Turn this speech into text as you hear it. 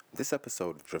This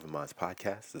episode of Driven Minds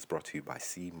Podcast is brought to you by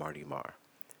C. Marty Mar.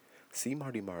 C.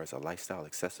 Marty Mar is a lifestyle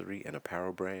accessory and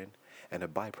apparel brand and a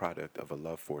byproduct of a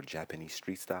love for Japanese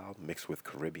street style mixed with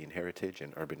Caribbean heritage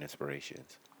and urban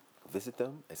inspirations. Visit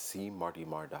them at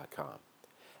cmartymar.com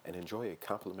and enjoy a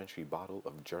complimentary bottle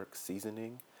of jerk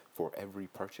seasoning for every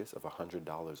purchase of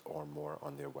 $100 or more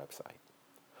on their website.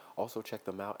 Also check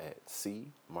them out at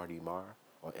C. Marty Mar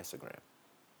on Instagram.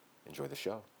 Enjoy the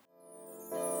show.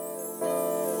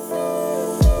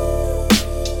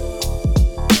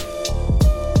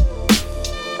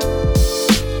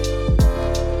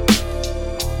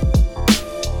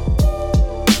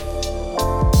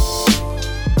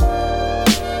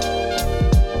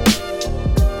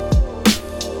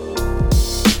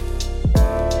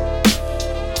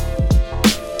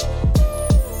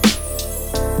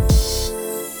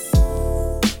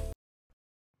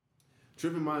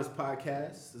 Driven Minds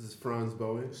Podcast. This is Franz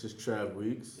Bowen. This is Trav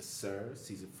Weeks. Yes, sir.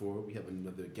 Season 4. We have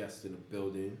another guest in the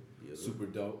building. Yes, Super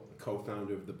dope.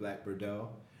 Co-founder of the Black Burdell,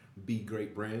 Be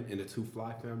Great Brand, and the Two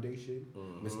Fly Foundation,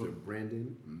 Mr.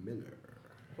 Brandon Miller.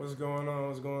 What's going on?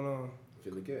 What's going on?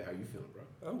 Feeling good. How you feeling,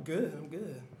 bro? I'm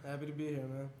good. Happy to be here,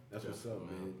 man. That's what's up,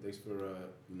 man. Thanks for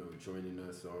joining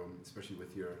us, especially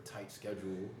with your tight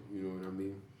schedule. You know what I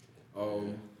mean?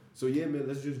 So yeah, man.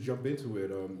 Let's just jump into it.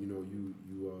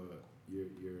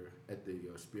 You're at the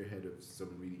spearhead of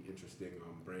some really interesting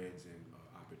brands and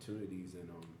opportunities, and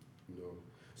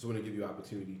so I want to give you an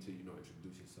opportunity to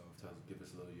introduce yourself, give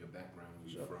us a little of your background,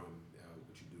 where you're from,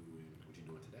 what you do, and what you're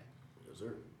doing today. Yes,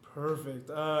 sir. Perfect.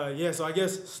 So I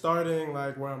guess starting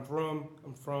like where I'm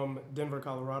from Denver,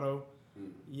 Colorado.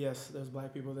 Yes, there's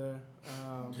black people there.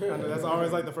 I know that's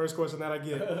always like the first question that I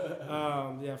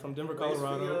get. From Denver,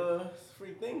 Colorado.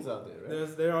 Free things out there,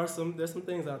 right? There's some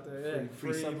things out there. Yeah,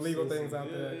 free legal things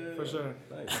out there for sure.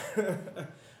 Nice.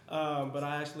 But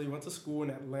I actually went to school in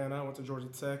Atlanta. I went to Georgia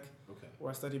Tech,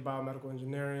 where I studied biomedical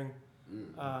engineering,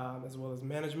 as well as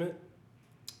management.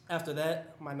 After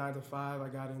that, my 9 to 5, I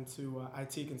got into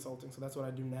IT consulting. So that's what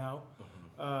I do now.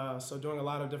 So doing a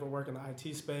lot of different work in the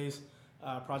IT space.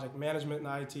 Project management in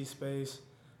the IT space.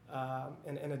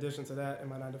 And in addition to that, in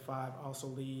my 9 to 5, I also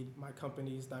lead my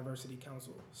company's diversity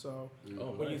council. So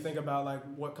when you think about like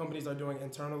what companies are doing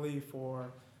internally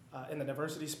for in the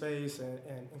diversity space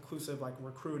and inclusive like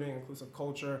recruiting, inclusive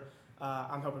culture,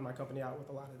 I'm helping my company out with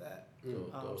a lot of that.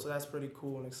 So that's pretty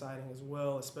cool and exciting as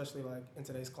well, especially like in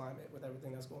today's climate with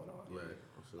everything that's going on. Right,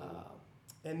 absolutely.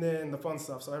 And then the fun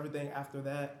stuff. So everything after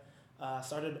that.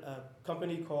 Started a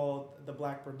company called the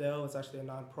Black Burdell. It's actually a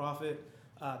nonprofit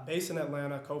based in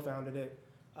Atlanta, co-founded it.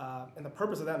 And the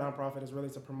purpose of that nonprofit is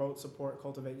really to promote, support,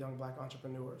 cultivate young black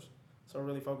entrepreneurs. So we're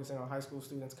really focusing on high school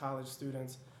students, college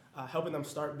students, helping them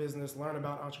start business, learn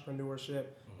about entrepreneurship,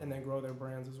 and then grow their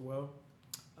brands as well.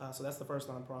 So that's the first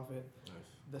nonprofit. Nice.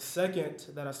 The second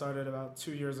that I started about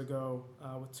 2 years ago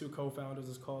with two co-founders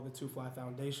is called the Two Fly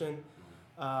Foundation.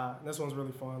 And this one's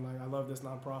really fun. Like I love this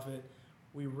nonprofit.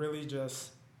 We really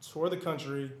just tour the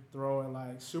country, throwing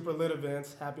like super lit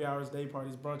events, happy hours, day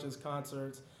parties, brunches,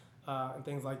 concerts, and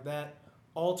things like that,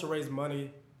 all to raise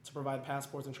money to provide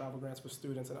passports and travel grants for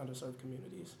students in underserved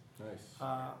communities. Nice.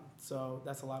 So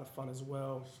that's a lot of fun as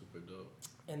well. Super dope.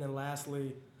 And then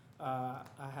lastly, I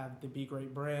have the Be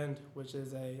Great brand, which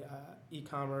is a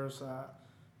e-commerce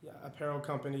apparel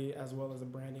company as well as a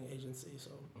branding agency.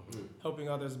 So helping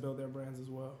others build their brands as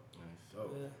well. Nice. Oh.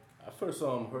 Yeah. I first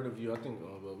heard of you, I think,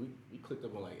 we clicked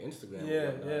up on like Instagram Yeah,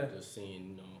 and whatnot, yeah. just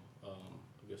seeing,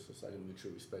 I guess it's like a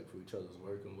mutual respect for each other's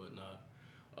work and whatnot.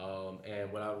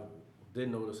 And what I did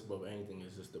notice above anything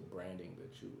is just the branding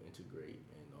that you integrate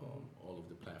and all of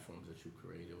the platforms that you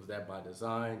created. Was that by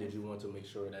design? Did you want to make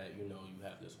sure that, you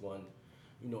have this one,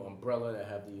 umbrella that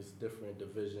have these different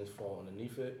divisions fall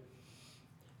underneath it?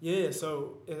 Yeah,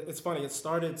 so it's funny. It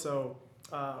started,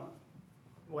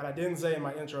 what I didn't say in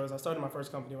my intro is I started my first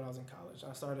company when I was in college.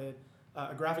 I started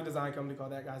a graphic design company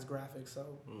called That Guy's Graphics. So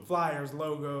flyers,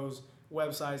 logos,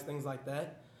 websites, things like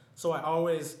that. So I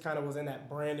always kind of was in that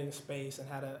branding space and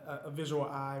had a visual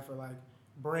eye for like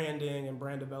branding and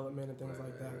brand development and things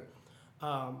like that.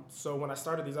 Right. So when I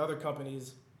started these other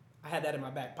companies, I had that in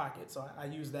my back pocket. So I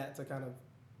used that to kind of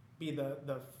be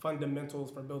the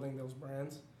fundamentals for building those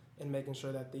brands and making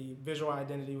sure that the visual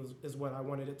identity is what I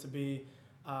wanted it to be.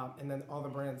 And then all the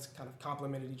brands kind of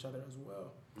complemented each other as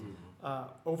well.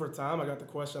 Over time, I got the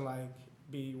question like,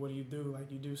 B, what do you do? Like,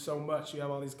 you do so much. You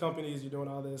have all these companies. You're doing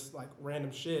all this like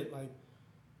random shit. Like,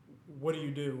 what do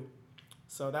you do?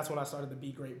 So that's when I started the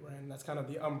Be Great brand. That's kind of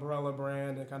the umbrella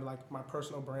brand and kind of like my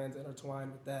personal brands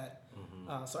intertwined with that.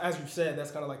 So as you said,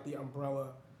 that's kind of like the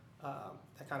umbrella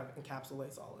that kind of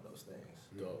encapsulates all of those things.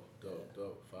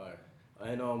 Dope, fire.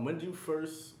 And when did you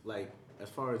first, like, as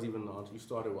far as even you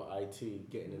started with IT,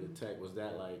 getting into tech, was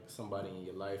that like somebody in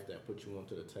your life that put you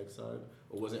onto the tech side?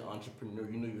 Or was it entrepreneur?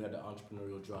 You knew you had the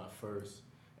entrepreneurial drive first,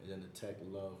 and then the tech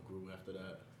love grew after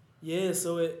that? Yeah,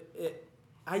 so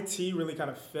IT really kind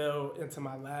of fell into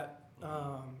my lap.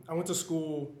 I went to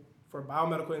school for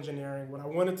biomedical engineering. What I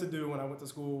wanted to do when I went to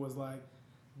school was like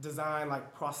design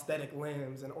like prosthetic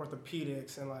limbs and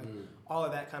orthopedics and like all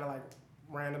of that kind of like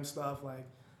random stuff like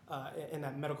in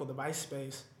that medical device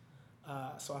space.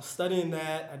 So I was studying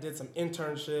that. I did some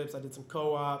internships. I did some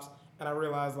co-ops, and I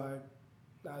realized like,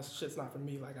 nah, this shit's not for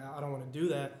me. Like I don't want to do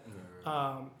that.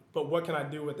 But what can I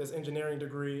do with this engineering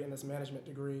degree and this management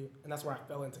degree? And that's where I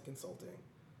fell into consulting.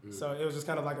 So it was just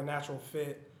kind of like a natural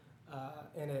fit,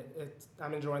 and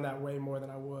I'm enjoying that way more than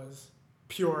I was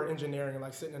pure engineering,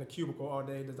 like sitting in a cubicle all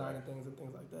day designing things and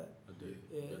things like that. I did.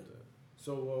 Yeah. Get that.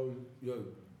 So,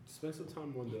 spend some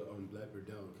time on the Black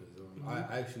Burdell because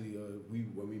I actually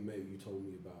when we met, you told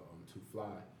me about To Fly,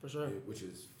 For sure. which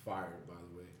is fire, by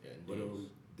the way. Yeah, But news.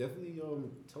 definitely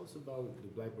tell us about the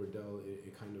Black Burdell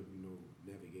and kind of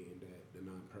navigating the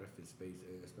nonprofit space,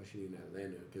 and especially in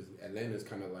Atlanta, because Atlanta is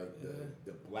kind of like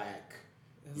the black,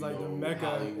 It's like the Mecca.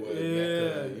 Hollywood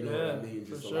Mecca. You know what I mean?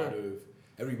 Just a lot of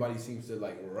everybody seems to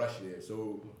like rush there.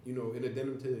 So in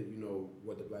addendum to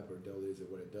what the Black Burdell is and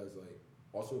what it does, like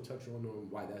also touch on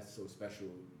why that's so special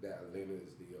that Atlanta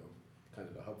is the kind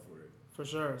of the hub for it. For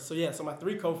sure. So my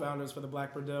three co-founders for the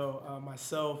Black Burdell,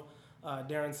 myself,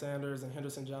 Darren Sanders, and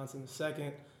Henderson Johnson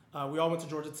II, we all went to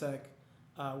Georgia Tech.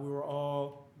 We were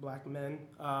all black men.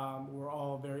 We were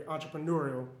all very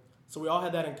entrepreneurial. So we all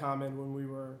had that in common when we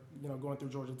were, going through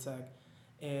Georgia Tech.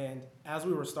 And as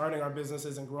we were starting our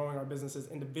businesses and growing our businesses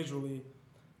individually,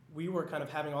 we were kind of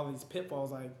having all these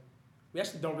pitfalls. Like, we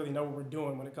actually don't really know what we're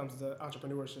doing when it comes to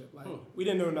entrepreneurship. Like, we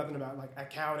didn't know nothing about like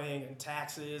accounting and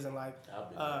taxes and like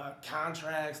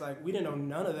contracts. Like, we didn't know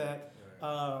none of that.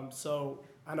 So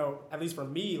I know, at least for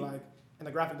me, like in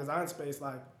the graphic design space,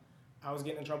 like I was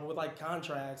getting in trouble with like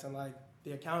contracts and like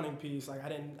the accounting piece. Like, I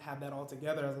didn't have that all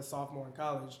together as a sophomore in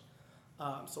college.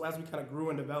 So as we kind of grew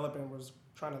and developed and was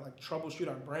trying to like troubleshoot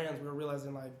our brands, we were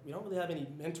realizing like we don't really have any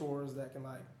mentors that can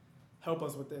like help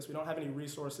us with this. We don't have any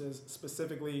resources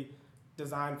specifically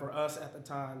designed for us at the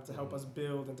time to help us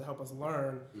build and to help us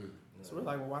learn. So we're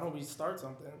like, well, why don't we start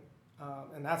something?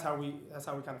 And that's how we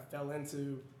kind of fell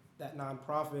into that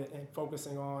nonprofit and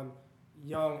focusing on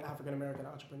young African American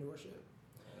entrepreneurship.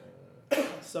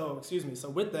 So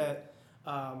with that,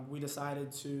 we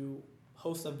decided to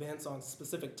host events on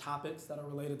specific topics that are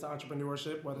related to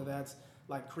entrepreneurship, whether that's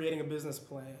like creating a business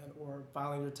plan or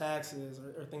filing your taxes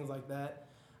or things like that.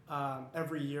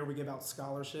 Every year we give out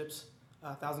scholarships,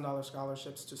 $1,000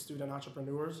 scholarships to student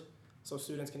entrepreneurs. So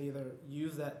students can either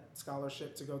use that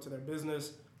scholarship to go to their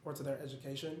business or to their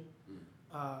education.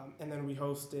 And then we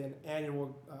host an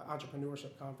annual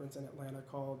entrepreneurship conference in Atlanta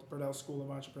called Burdell School of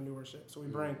Entrepreneurship. So we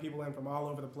bring people in from all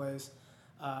over the place.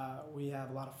 We have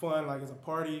a lot of fun, like it's a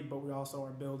party, but we also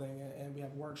are building and we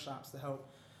have workshops to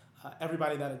help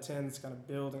everybody that attends kind of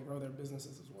build and grow their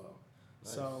businesses as well.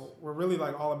 Nice. So we're really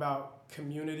like all about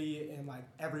community and like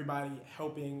everybody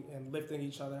helping and lifting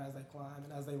each other as they climb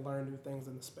and as they learn new things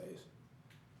in the space.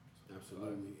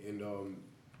 Absolutely. And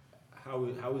how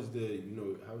is how has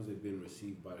it been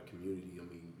received by the community? I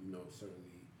mean,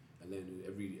 certainly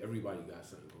Atlanta, everybody got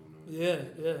something going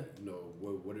on. Yeah.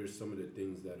 What are some of the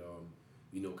things that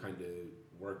kind of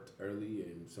worked early,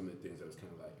 and some of the things that was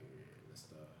kind of like, let's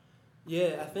stop.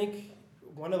 Yeah, I think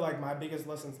one of like my biggest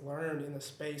lessons learned in the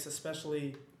space,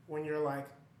 especially when you're like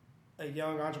a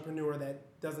young entrepreneur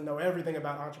that doesn't know everything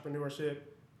about entrepreneurship,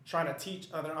 trying to teach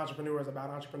other entrepreneurs about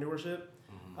entrepreneurship.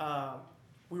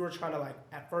 We were trying to like,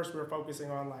 at first we were focusing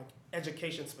on like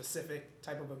education specific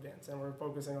type of events, and we're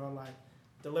focusing on like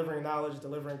delivering knowledge,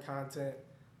 delivering content,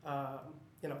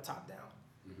 top down.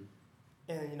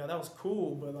 And that was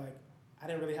cool, but like I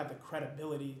didn't really have the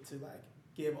credibility to like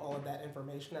give all of that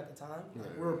information at the time.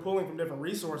 Like, we were pulling from different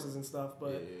resources and stuff,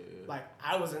 but like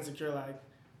I was insecure. Like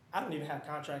I don't even have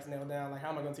contracts nailed down. Like how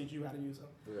am I going to teach you how to use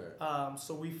them?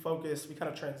 So we kind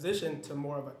of transitioned to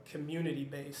more of a community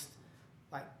based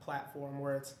like platform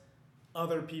where it's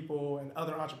other people and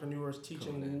other entrepreneurs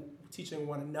teaching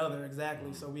one another.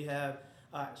 Exactly. So we have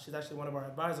she's actually one of our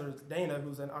advisors, Dana,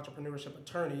 who's an entrepreneurship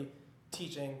attorney,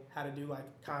 teaching how to do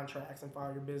like contracts and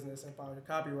file your business and file your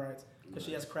copyrights because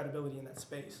she has credibility in that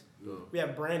space. We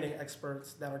have branding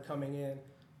experts that are coming in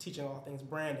teaching all things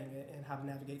branding and how to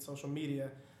navigate social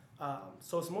media.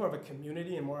 So it's more of a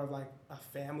community and more of like a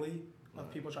family of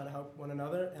Right. people trying to help one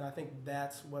another, and I think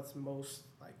that's what's most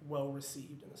like well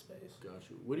received in the space. Got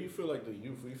you. What do you feel like the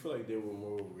youth? What do you feel like they were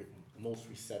most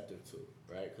receptive to?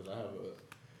 Right? Because I have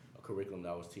a curriculum that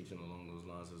I was teaching along those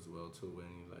lines as well too.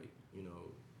 And like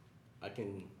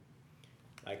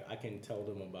I can tell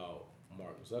them about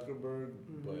Mark Zuckerberg,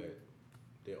 but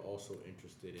they're also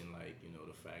interested in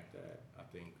the fact that I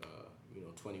think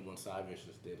 21 Savage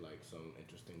just did like some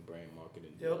interesting brand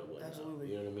marketing deal. Yep, and whatnot. absolutely.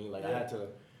 You know what I mean? Like I Yeah. had to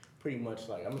pretty much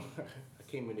I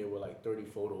came in there with like 30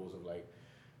 photos of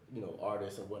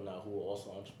artists and whatnot who were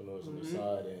also entrepreneurs on the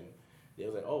side, and they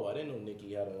was like, oh, I didn't know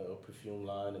Nicki had a perfume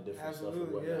line and different stuff and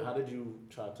Absolutely, whatnot. yeah. How did you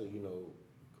try to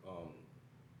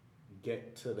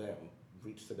get to them,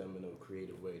 reach to them in a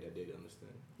creative way that they'd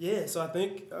understand? Yeah, so I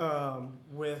think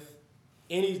with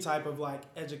any type of like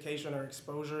education or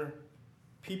exposure,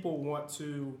 people want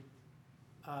to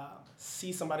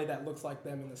see somebody that looks like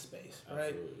them in the space, right?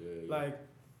 Absolutely, yeah. Like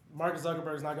Mark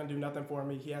Zuckerberg's not gonna do nothing for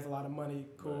me. He has a lot of money,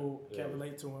 cool, Right, can't yeah.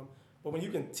 relate to him. But when you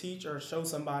can teach or show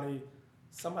somebody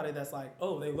that's like,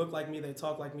 oh, they look like me, they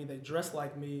talk like me, they dress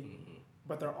like me,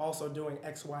 but they're also doing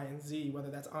X, Y, and Z, whether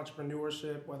that's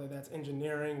entrepreneurship, whether that's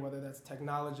engineering, whether that's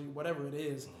technology, whatever it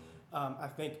is. I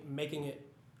think making it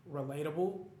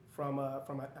relatable from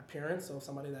an appearance, so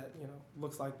somebody that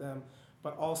looks like them,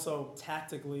 but also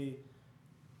tactically,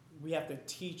 we have to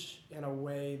teach in a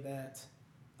way that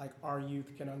like our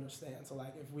youth can understand. So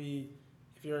like if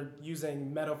you're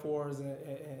using metaphors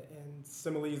and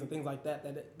similes and things like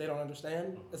that they don't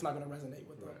understand, it's not going to resonate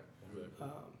with them. Right. Exactly.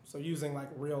 So using like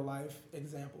real life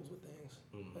examples with things.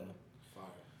 Yeah. Fire.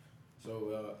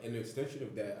 So an extension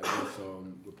of that, I guess,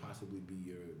 would possibly be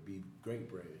your Be Great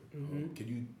brand. Could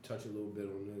you touch a little bit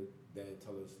on that?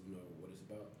 Tell us, what it's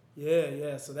about.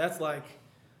 Yeah. So that's like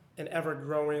an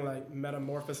ever-growing like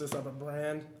metamorphosis of a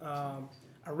brand.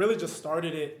 I really just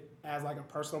started it as like a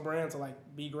personal brand. So like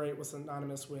Be Great was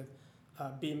synonymous with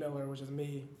B Miller, which is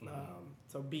me.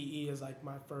 So BE is like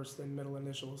my first and middle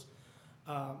initials.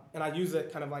 And I use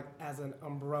it kind of like as an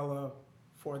umbrella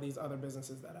for these other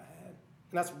businesses that I had.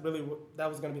 And that's really that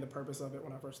was going to be the purpose of it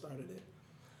when I first started it.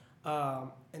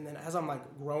 And then as I'm like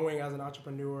growing as an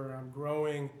entrepreneur, I'm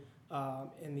growing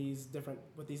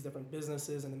with these different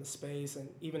businesses and in the space, and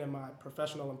even in my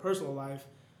professional and personal life,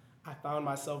 I found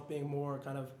myself being more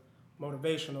kind of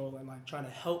motivational and like trying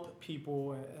to help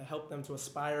people and help them to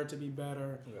aspire to be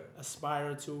better,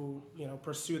 aspire to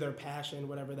pursue their passion,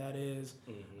 whatever that is,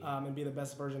 and be the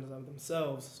best versions of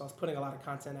themselves. So I was putting a lot of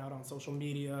content out on social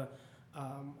media.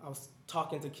 I was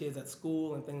talking to kids at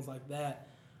school and things like that.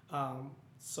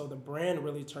 So the brand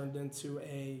really turned into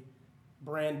a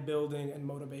brand building and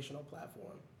motivational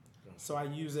platform. So I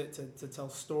use it to tell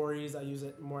stories. I use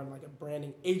it more in like a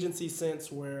branding agency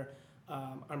sense where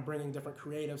I'm bringing different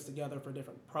creatives together for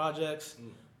different projects.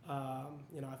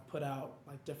 I've put out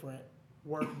like different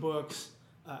workbooks,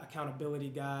 accountability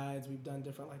guides. We've done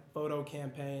different like photo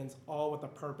campaigns, all with the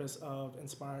purpose of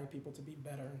inspiring people to be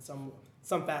better in some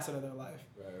facet of their life.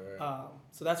 Right.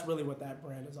 So that's really what that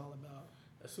brand is all about.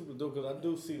 That's super dope because I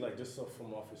do see like just stuff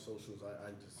from off your socials.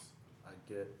 I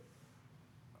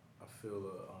feel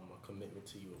a commitment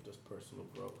to you of just personal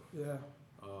growth. Yeah.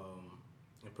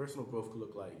 And personal growth could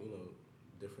look like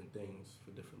different things for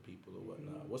different people or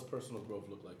whatnot. What's personal growth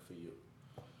look like for you?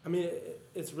 I mean,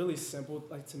 it's really simple.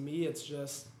 Like to me, it's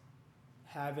just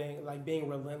being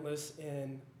relentless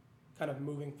in kind of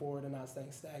moving forward and not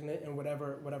staying stagnant in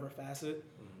whatever facet.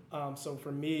 So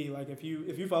for me, like if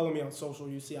you follow me on social,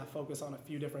 you see I focus on a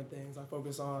few different things. I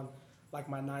focus on like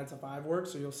my 9-to-5 work,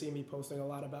 so you'll see me posting a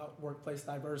lot about workplace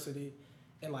diversity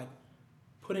and like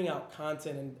putting out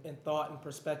content and thought and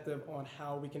perspective on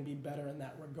how we can be better in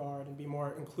that regard and be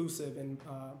more inclusive and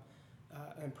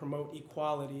promote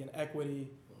equality and equity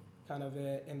kind of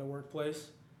in the workplace.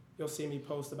 You'll see me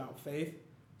post about faith.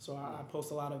 So I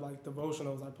post a lot of like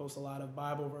devotionals. I post a lot of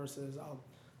Bible verses. I'll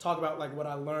talk about like what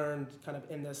I learned kind of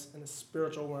in the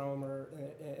spiritual realm or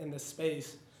in this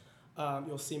space.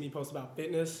 You'll see me post about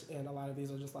fitness, and a lot of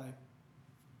these are just like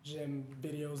gym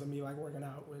videos of me like working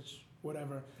out, which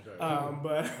whatever.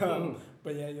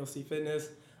 But yeah, you'll see fitness,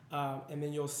 and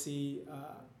then you'll see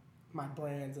my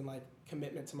brands and like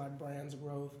commitment to my brand's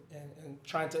growth and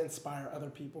trying to inspire other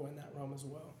people in that realm as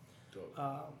well.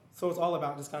 So it's all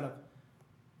about just kind of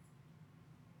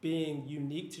being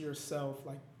unique to yourself,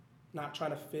 like not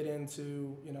trying to fit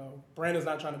into, Brandon's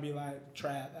not trying to be like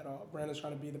Trav at all. Brandon's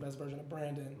trying to be the best version of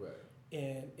Brandon,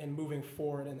 and moving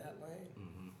forward in that lane.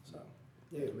 So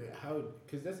yeah, man.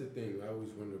 Because that's the thing. I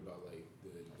always wonder about like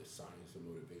the science of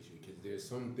motivation. Because there's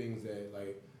some things that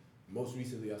like most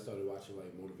recently I started watching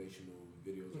like motivational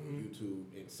videos on YouTube,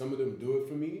 and some of them do it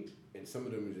for me, and some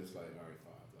of them are just like, all right,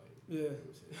 fine, like, Yeah. you know what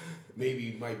I'm saying? Maybe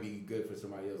it might be good for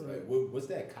somebody else. Right. Like, what's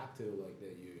that cocktail like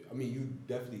that you? I mean, you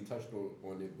definitely touched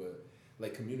on it, but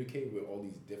like communicating with all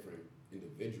these different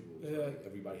individuals, Yeah. like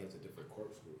everybody has a different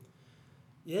corkscrew.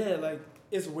 Yeah, like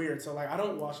it's weird. So like I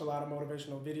don't watch a lot of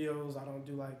motivational videos. I don't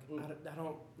do like I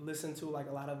don't listen to like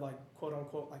a lot of like quote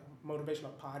unquote like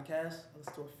motivational podcasts. I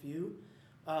listen to a few.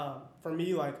 For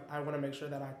me, like I want to make sure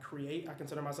that I create. I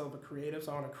consider myself a creative,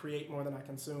 so I want to create more than I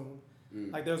consume.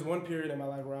 Like there's one period in my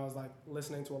life where I was like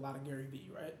listening to a lot of Gary Vee,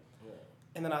 right? Yeah.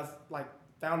 And then I like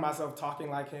found myself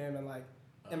talking like him and like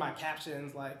in my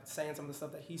captions like saying some of the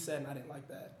stuff that he said, and I didn't like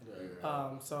that.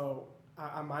 Right. So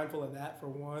I'm mindful of that for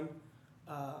one.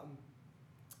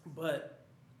 But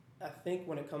I think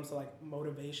when it comes to like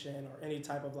motivation or any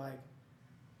type of like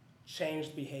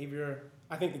changed behavior,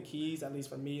 I think the keys, at least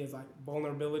for me, is like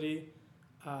vulnerability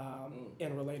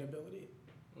and relatability.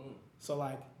 So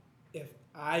like if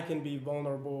I can be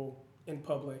vulnerable in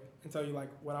public and tell you like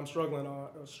what I'm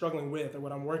struggling with or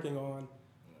what I'm working on,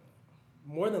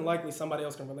 more than likely somebody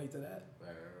else can relate to that.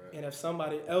 Right. And if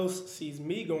somebody else sees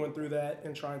me going through that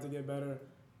and trying to get better,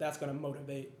 that's going to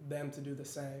motivate them to do the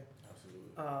same.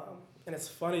 Absolutely. And it's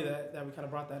funny that we kind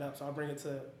of brought that up. So I'll bring it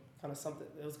to kind of something.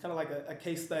 It was kind of like a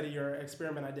case study or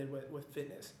experiment I did with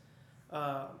fitness.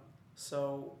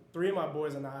 So 3 of my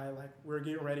boys and I, like, we're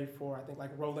getting ready for, I think,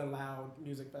 like Rolling Loud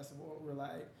Music Festival. We're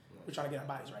like, we're trying to get our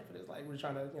bodies right for this. Like, we're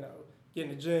trying to, get in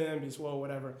the gym, be swole,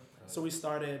 whatever. Right. So we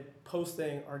started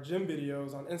posting our gym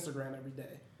videos on Instagram every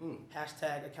day.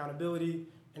 Hashtag accountability,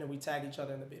 and then we tag each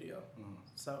other in the video.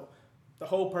 So the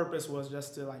whole purpose was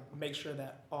just to like make sure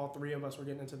that all 3 of us were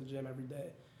getting into the gym every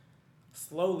day.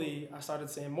 Slowly, I started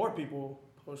seeing more people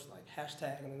post like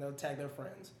hashtag, and then they'll tag their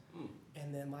friends.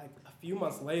 And then like a few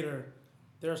months later,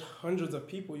 there's hundreds of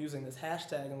people using this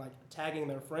hashtag and like tagging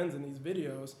their friends in these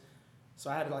videos. So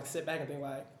I had to like sit back and think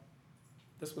like,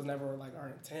 this was never like our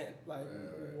intent. Like,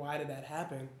 why did that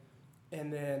happen?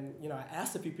 And then, I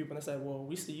asked a few people and I said, well,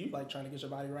 we see you like trying to get your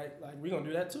body right. Like, we're going to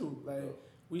do that too. Like,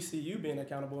 we see you being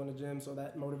accountable in the gym, so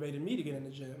that motivated me to get in the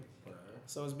gym. Right.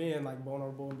 So it's being like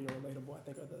vulnerable and being relatable, I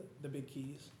think, are the big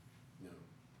keys. Yeah,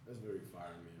 that's very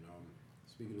fire, man.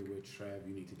 Speaking of which, Trav,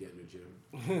 you need to get in the gym.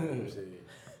 You know what I'm saying?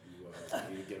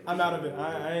 You need to get I'm out of it.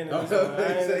 I ain't in this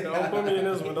one. Don't put me in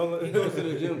this one. Don't. He goes to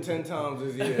the gym 10 times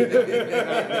this year.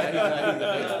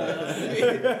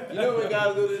 You know when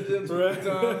guys go to the gym 10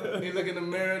 times, they look in the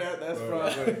mirror, that's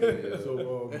fraud right there.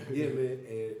 So, yeah, man,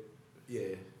 and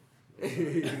yeah.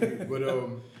 But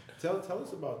tell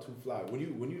us about Too Fly. When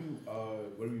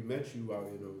we met you out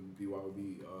in BYOB,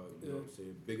 you know what I'm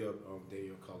saying? Big up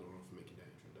Daniel Calderon for making that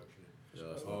introduction.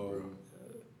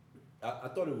 I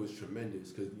thought it was tremendous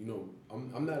because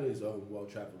I'm not as well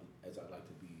traveled as I'd like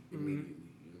to be immediately.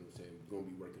 You know what I'm saying? We're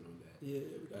gonna be working on that. Yeah,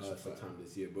 we got sometime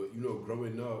this year. But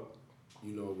growing up,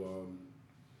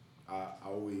 I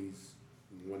always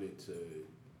wanted to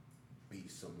be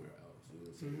somewhere else. You know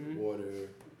what I'm saying? Water,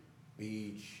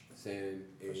 beach, sand,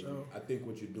 and sure. I think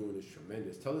what you're doing is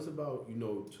tremendous. Tell us about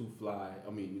Too Fly. I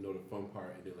mean, the fun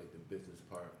part and then like the business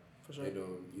part. For sure. And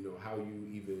how you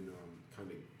even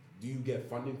kind of. Do you get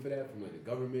funding for that from like the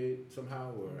government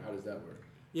somehow, or how does that work?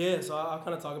 Yeah, so I'll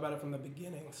kind of talk about it from the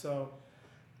beginning. So,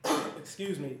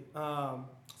 excuse me.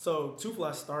 So Too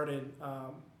Fly started,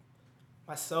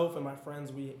 myself and my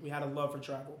friends, we had a love for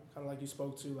travel, kind of like you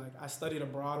spoke to. Like I studied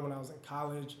abroad when I was in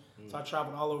college, so I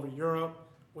traveled all over Europe,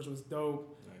 which was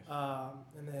dope. Nice.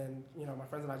 And then, my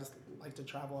friends and I just like to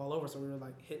travel all over. So we were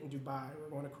like hitting Dubai, we were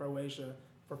going to Croatia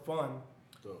for fun.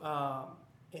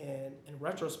 And in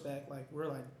retrospect, like we're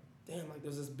like, damn, like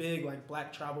there's this big like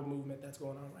black travel movement that's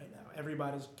going on right now.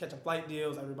 Everybody's catching flight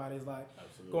deals. Everybody's like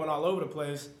going all over the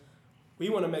place. We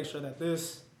want to make sure that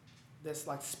this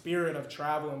like spirit of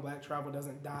travel and black travel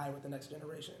doesn't die with the next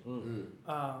generation.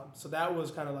 So that was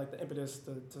kind of like the impetus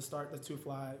to start the Too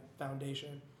Fly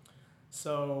Foundation.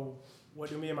 So what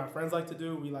do me and my friends like to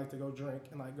do? We like to go drink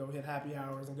and like go hit happy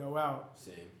hours and go out.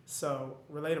 Same. So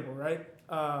relatable, right?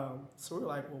 So we were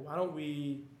like, well, why don't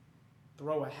we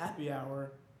throw a happy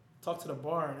hour, talk to the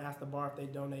bar and ask the bar if they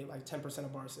donate like 10%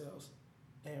 of bar sales,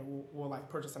 and we'll like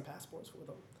purchase some passports for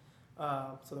them.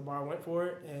 So the bar went for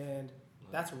it, and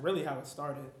that's really how it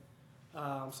started.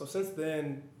 So since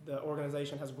then, the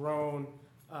organization has grown.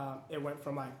 It went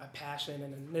from like a passion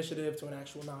and an initiative to an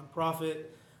actual nonprofit.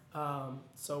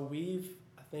 So we've,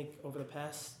 I think over the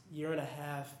past year and a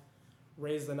half,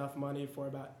 raised enough money for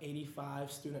about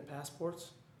 85 student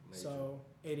passports. Amazing. So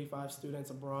 85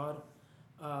 students abroad.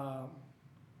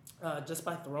 Just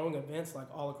by throwing events like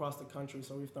all across the country.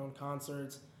 So we've thrown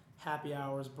concerts, happy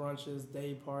hours, brunches,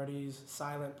 day parties,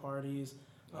 silent parties,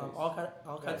 Nice.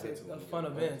 all kinds get to of one fun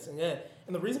of them. events. And yeah,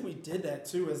 and the reason we did that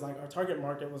too is like our target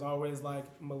market was always like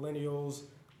millennials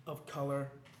of color,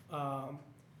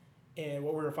 and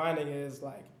what we were finding is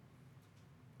like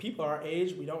people our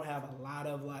age, we don't have a lot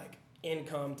of like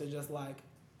income to just like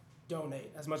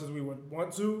donate as much as we would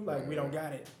want to. Like we don't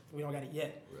got it. We don't got it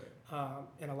yet. Right.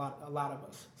 And a lot of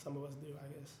us, some of us do,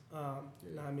 I guess.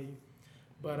 Yeah. Not me.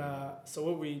 But so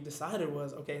what we decided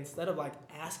was, okay, instead of like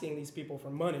asking these people for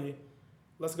money,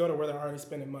 let's go to where they're already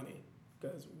spending money,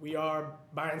 because we are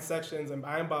buying sections and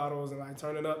buying bottles and like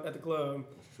turning up at the club.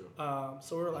 That's true.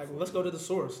 So we're like, let's go to the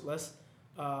source. Let's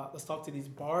talk to these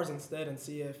bars instead and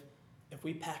see if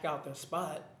we pack out their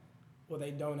spot, will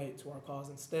they donate to our cause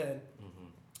instead? Mm-hmm.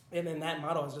 And then that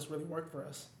model has just really worked for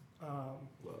us.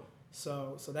 Well,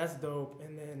 So that's dope.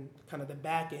 And then kind of the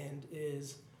back end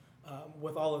is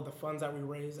with all of the funds that we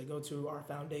raise, they go to our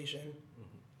foundation.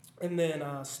 mm-hmm. And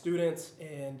then students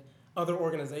and other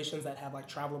organizations that have like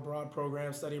travel abroad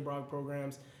programs, study abroad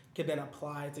programs, can then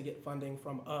apply to get funding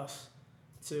from us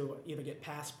to either get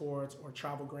passports or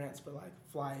travel grants for like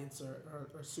flights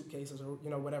or suitcases or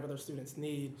whatever their students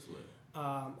need. It's lit.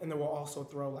 And then we'll also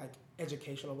throw like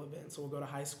educational events. So we'll go to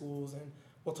high schools and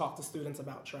we'll talk to students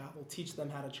about travel, teach them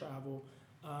how to travel,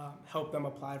 help them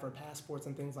apply for passports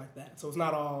and things like that. So it's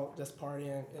not all just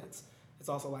partying. It's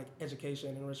also like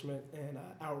education, enrichment, and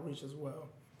outreach as well.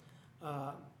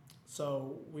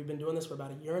 So we've been doing this for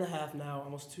about 1.5 years now,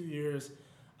 almost 2 years.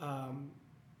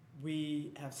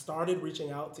 We have started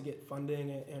reaching out to get funding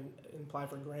and apply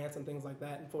for grants and things like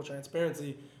that. In full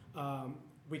transparency,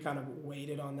 we kind of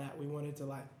waited on that. We wanted to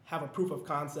like have a proof of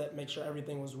concept, make sure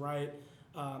everything was right,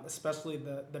 especially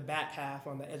the back half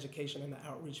on the education and the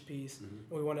outreach piece.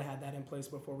 Mm-hmm. And we wanted to have that in place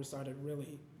before we started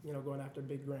really, going after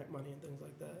big grant money and things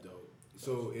like that. Dope.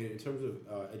 So in terms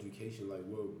of education, like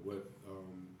what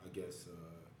I guess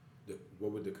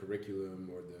what would the curriculum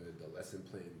or the lesson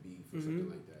plan be for something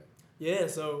like that? Yeah,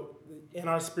 so in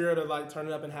our spirit of like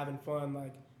turning up and having fun,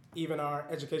 like even our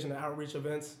education and outreach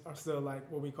events are still like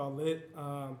what we call lit.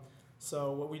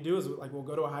 So what we do is like we'll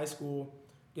go to a high school,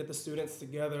 get the students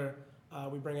together.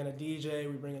 We bring in a DJ,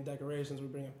 we bring in decorations, we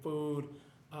bring in food,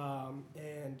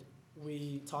 and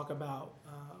we talk about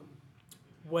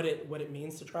what it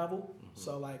means to travel. Mm-hmm.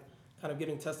 So like kind of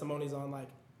giving testimonies on like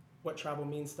what travel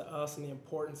means to us and the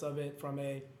importance of it from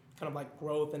a kind of like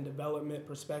growth and development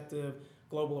perspective,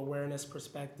 global awareness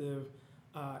perspective,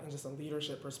 and just a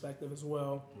leadership perspective as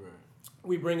well. Right.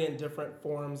 We bring in different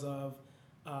forms of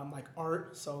like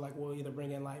art. So like we'll either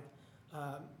bring in like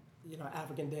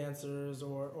African dancers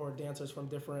or dancers from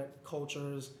different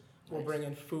cultures. We'll Nice. bring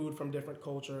in food from different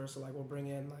cultures. So like we'll bring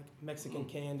in like Mexican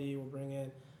candy. We'll bring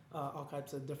in all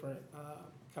types of different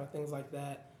kind of things like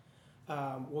that.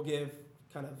 We'll give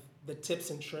kind of the tips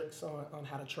and tricks on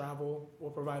how to travel.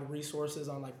 We'll provide resources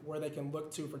on like where they can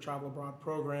look to for travel abroad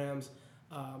programs,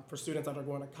 for students that are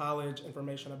going to college,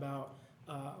 information about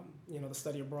the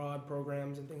study abroad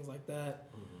programs and things like that.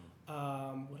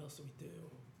 Mm-hmm. What else do we do?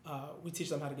 We teach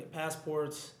them how to get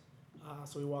passports,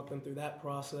 so we walk them through that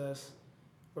process.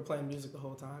 We're playing music the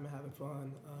whole time and having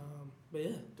fun. But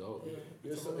yeah. Dope.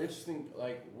 Yeah, It's so interesting.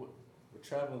 Like what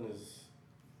traveling is,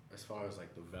 as far as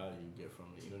like the value you get from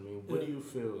it. You know what I mean? What Yeah. do you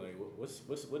feel like?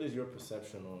 What is your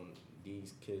perception on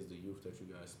these kids, the youth that you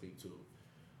guys speak to?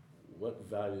 What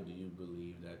value do you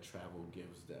believe that travel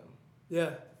gives them?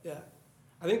 Yeah.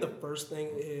 I think the first thing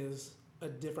is a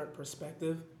different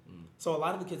perspective. So a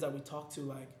lot of the kids that we talk to,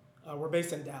 like, we're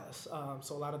based in Dallas.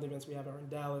 So a lot of the events we have are in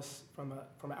Dallas from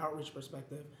an outreach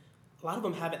perspective. A lot of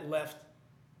them haven't left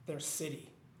their city.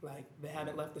 Like, they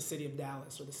haven't left the city of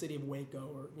Dallas or the city of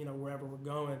Waco or, wherever we're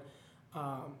going.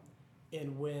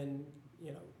 And when,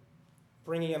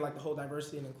 bringing in, like, the whole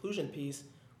diversity and inclusion piece,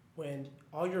 when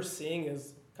all you're seeing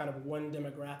is kind of one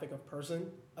demographic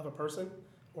of a person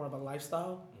or of a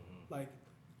lifestyle, like,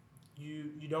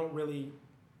 you don't really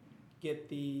get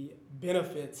the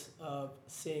benefits of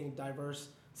seeing diverse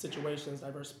situations,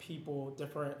 diverse people,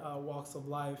 different walks of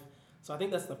life. So I think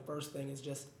that's the first thing, is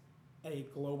just a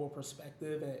global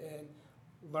perspective and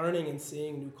learning and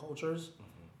seeing new cultures.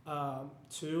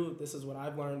 Two, this is what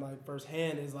I've learned like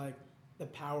firsthand, is like the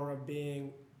power of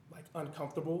being like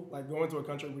uncomfortable, like going to a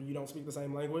country where you don't speak the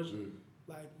same language.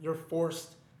 Like you're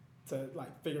forced to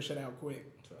like figure shit out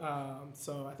quick.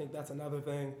 So I think that's another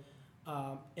thing.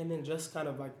 And then just kind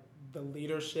of like the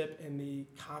leadership and the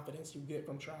confidence you get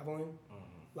from traveling,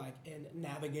 like in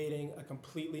navigating a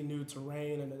completely new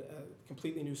terrain and a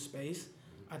completely new space.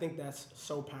 I think that's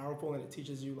so powerful, and it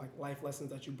teaches you like life lessons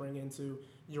that you bring into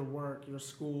your work, your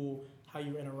school, how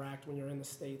you interact when you're in the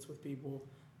States with people.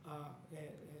 And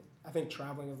I think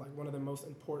traveling is like one of the most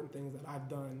important things that I've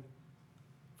done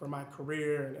for my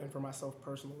career and for myself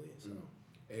personally. So.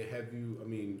 And have you?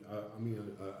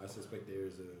 I suspect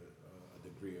there's a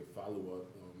degree of follow up.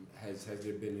 Has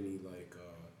there been any like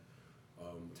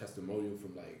testimonial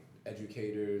from like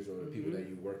educators or the people that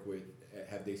you work with?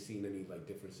 Have they seen any like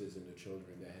differences in the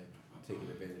children that have taken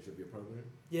advantage of your program?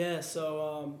 Yeah.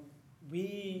 So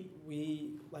we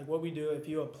like what we do if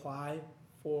you apply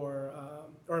for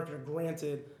or if you're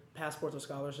granted passports or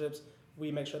scholarships,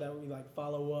 we make sure that we like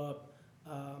follow up,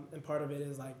 and part of it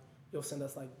is like you'll send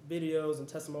us like videos and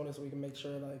testimonials so we can make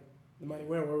sure like the money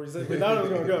went where we thought it was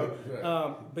gonna go.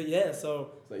 Right. But yeah,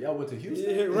 so So y'all went to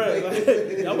Houston, yeah, right? Like,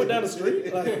 y'all went down the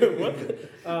street, like what?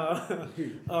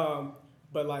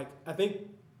 But like I think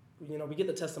we get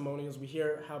the testimonials, we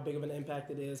hear how big of an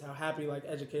impact it is, how happy like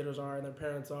educators are and their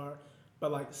parents are,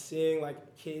 but like seeing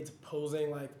like kids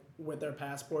posing like with their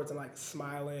passports and like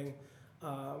smiling,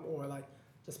 or like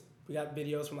just we got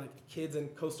videos from like kids in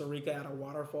Costa Rica at a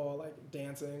waterfall like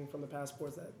dancing from the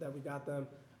passports that we got them.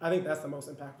 I think that's the most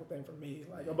impactful thing for me.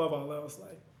 Like above all else,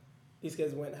 like these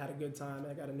kids went and had a good time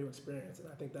and got a new experience, and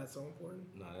I think that's so important.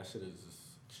 Nah, that shit is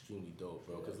just extremely dope,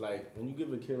 bro. Cause like when you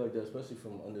give a kid like that, especially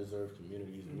from underserved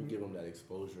communities, when you give them that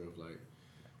exposure of like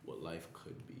what life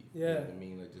could be. You know what I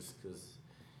mean? Like just cause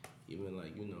even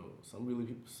like some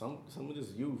of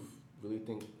this youth really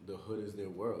think the hood is their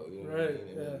world. You know what I mean?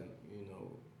 And then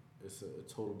it's a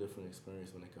total different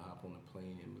experience when they can hop on a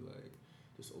plane and be like,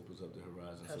 this opens up the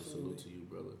horizon. Absolutely. So salute to you,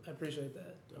 brother. I appreciate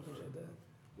that. I appreciate that.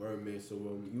 Word, man. So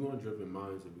you on Driven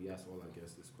Minds, and we ask all our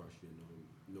guests this question.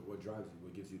 What drives you?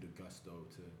 What gives you the gusto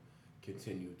to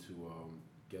continue to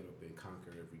get up and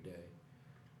conquer every day?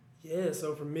 Yeah,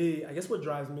 so for me, I guess what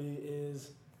drives me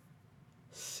is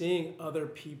seeing other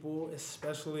people,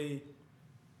 especially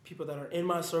people that are in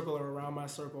my circle or around my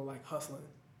circle, like hustling.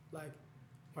 Like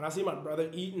when I see my brother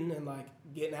eating and like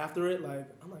getting after it, like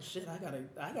I'm like, shit, I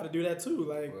gotta do that too.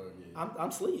 Like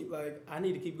I'm sleep. Like I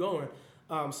need to keep going.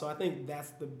 So I think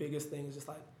that's the biggest thing is just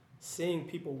like seeing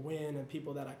people win and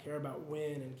people that I care about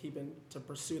win and keeping to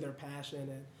pursue their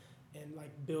passion and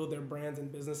like build their brands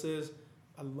and businesses.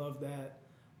 I love that.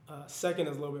 Second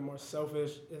is a little bit more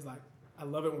selfish. Is like I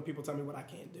love it when people tell me what I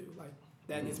can't do. Like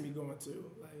that gets me going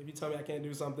too. Like if you tell me I can't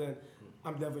do something,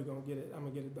 I'm definitely gonna get it. I'm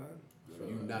gonna get it done.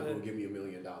 You're not gonna give me $1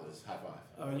 million. High five.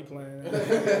 Oh, you playing?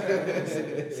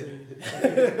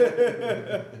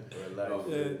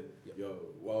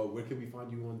 Well, where can we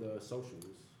find you on the socials?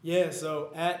 Yeah,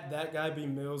 so at That Guy B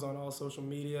Mills on all social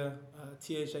media,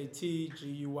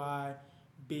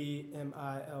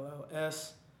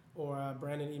 ThatGuyBMills, or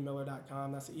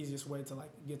BrandonEMiller.com. That's the easiest way to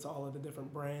like get to all of the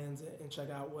different brands and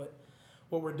check out what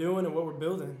we're doing and what we're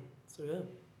building. So yeah,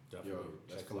 Definitely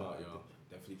check them out, y'all.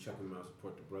 Definitely check them out.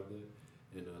 Support the brother,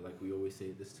 and like we always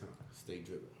say at this time, Stay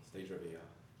driven. stay driven, y'all.